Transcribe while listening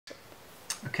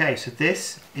Okay, so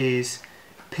this is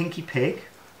Pinky Pig,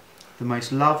 the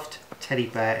most loved teddy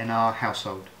bear in our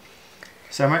household.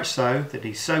 So much so that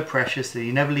he's so precious that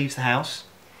he never leaves the house,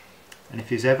 and if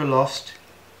he's ever lost,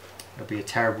 it'll be a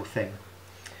terrible thing.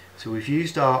 So we've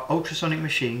used our ultrasonic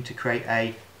machine to create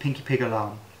a Pinky Pig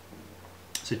alarm.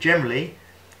 So generally,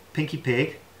 Pinky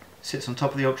Pig sits on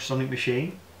top of the ultrasonic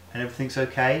machine and everything's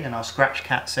okay, and our scratch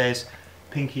cat says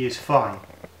Pinky is fine.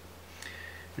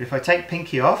 But if I take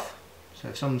Pinky off, so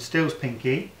if someone steals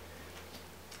Pinky,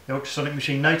 the ultrasonic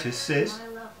machine notices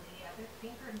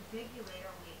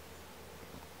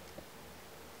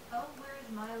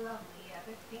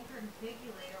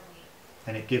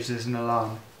and it gives us an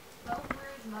alarm.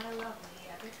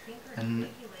 And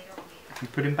if we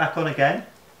put him back on again,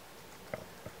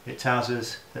 it tells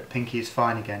us that Pinky is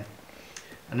fine again.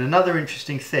 And another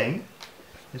interesting thing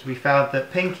is we found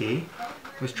that Pinky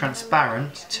was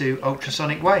transparent to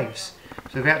ultrasonic waves.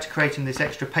 So we had to create him this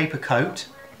extra paper coat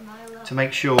to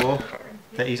make sure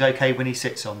that he's okay when he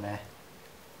sits on there.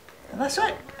 And that's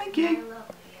it. Thank you.